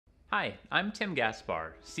Hi, I'm Tim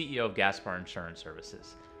Gaspar, CEO of Gaspar Insurance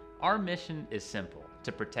Services. Our mission is simple: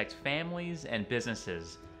 to protect families and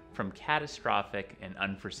businesses from catastrophic and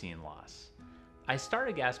unforeseen loss. I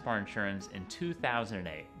started Gaspar Insurance in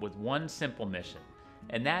 2008 with one simple mission,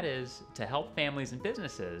 and that is to help families and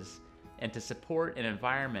businesses and to support an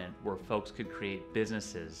environment where folks could create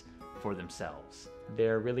businesses for themselves.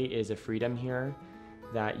 There really is a freedom here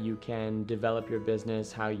that you can develop your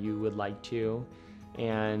business how you would like to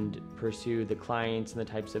and pursue the clients and the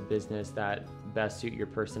types of business that best suit your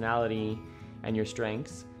personality and your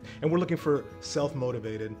strengths. And we're looking for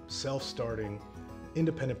self-motivated, self-starting,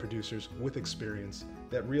 independent producers with experience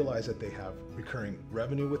that realize that they have recurring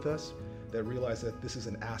revenue with us, that realize that this is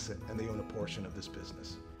an asset and they own a portion of this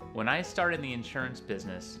business. When I started the insurance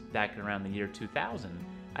business back around the year 2000,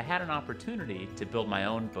 I had an opportunity to build my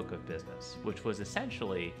own book of business, which was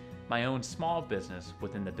essentially my own small business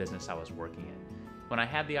within the business I was working in. When I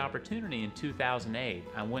had the opportunity in 2008,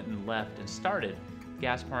 I went and left and started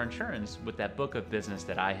Gaspar Insurance with that book of business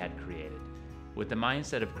that I had created, with the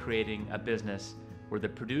mindset of creating a business where the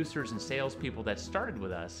producers and salespeople that started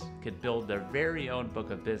with us could build their very own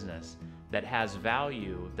book of business that has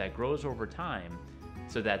value, that grows over time,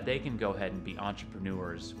 so that they can go ahead and be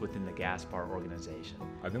entrepreneurs within the Gaspar organization.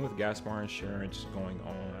 I've been with Gaspar Insurance going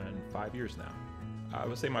on 5 years now. I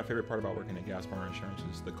would say my favorite part about working at Gaspar Insurance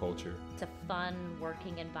is the culture. It's a fun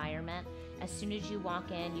working environment. As soon as you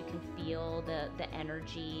walk in, you can feel the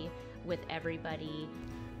energy with everybody.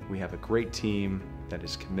 We have a great team that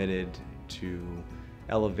is committed to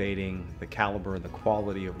elevating the caliber and the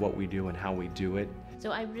quality of what we do and how we do it.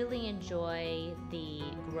 So I really enjoy the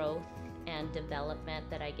growth and development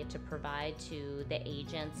that I get to provide to the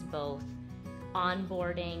agents, both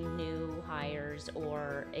onboarding new hires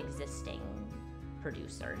or existing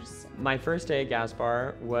producers. My first day at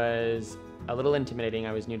Gaspar was a little intimidating.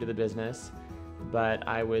 I was new to the business, but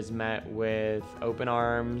I was met with open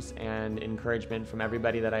arms and encouragement from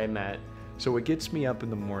everybody that I had met. So what gets me up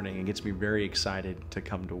in the morning and gets me very excited to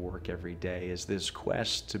come to work every day is this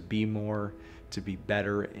quest to be more, to be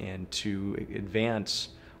better, and to advance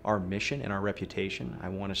our mission and our reputation. I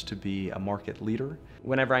want us to be a market leader.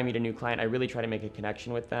 Whenever I meet a new client, I really try to make a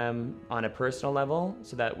connection with them on a personal level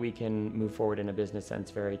so that we can move forward in a business that's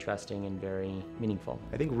very trusting and very meaningful.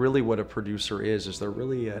 I think really what a producer is they're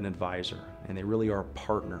really an advisor, and they really are a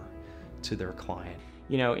partner to their client.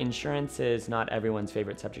 You know, insurance is not everyone's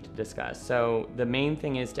favorite subject to discuss. So the main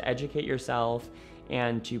thing is to educate yourself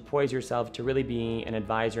and to poise yourself to really be an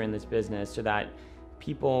advisor in this business so that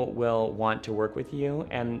people will want to work with you.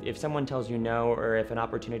 And if someone tells you no, or if an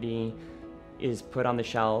opportunity is put on the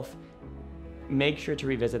shelf, make sure to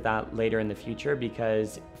revisit that later in the future,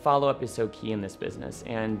 because follow-up is so key in this business,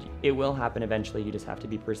 and it will happen eventually. You just have to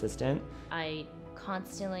be persistent. I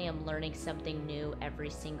constantly am learning something new every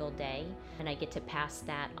single day, and I get to pass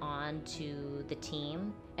that on to the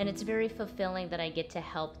team. And it's very fulfilling that I get to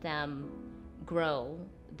help them grow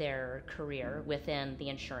their career within the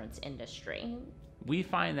insurance industry. We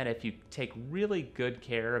find that if you take really good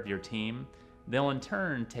care of your team, they'll in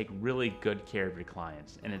turn take really good care of your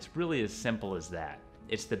clients. And it's really as simple as that.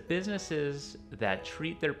 It's the businesses that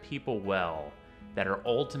treat their people well that are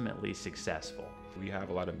ultimately successful. We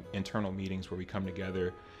have a lot of internal meetings where we come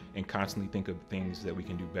together and constantly think of things that we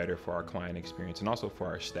can do better for our client experience and also for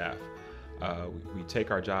our staff. We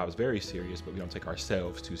take our jobs very serious, but we don't take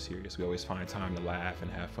ourselves too serious. We always find time to laugh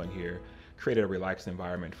and have fun here, create a relaxed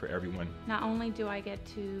environment for everyone. Not only do I get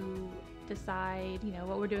to decide,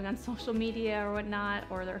 what we're doing on social media or whatnot,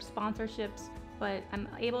 or their sponsorships, but I'm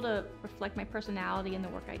able to reflect my personality in the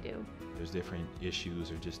work I do. There's different issues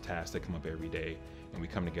or just tasks that come up every day, and we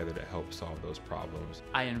come together to help solve those problems.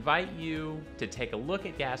 I invite you to take a look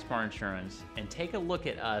at Gaspar Insurance and take a look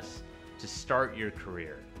at us to start your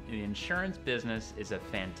career. The insurance business is a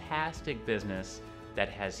fantastic business that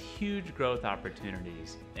has huge growth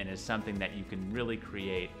opportunities and is something that you can really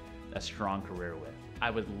create a strong career with. I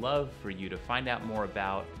would love for you to find out more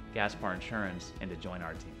about Gaspar Insurance and to join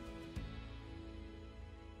our team.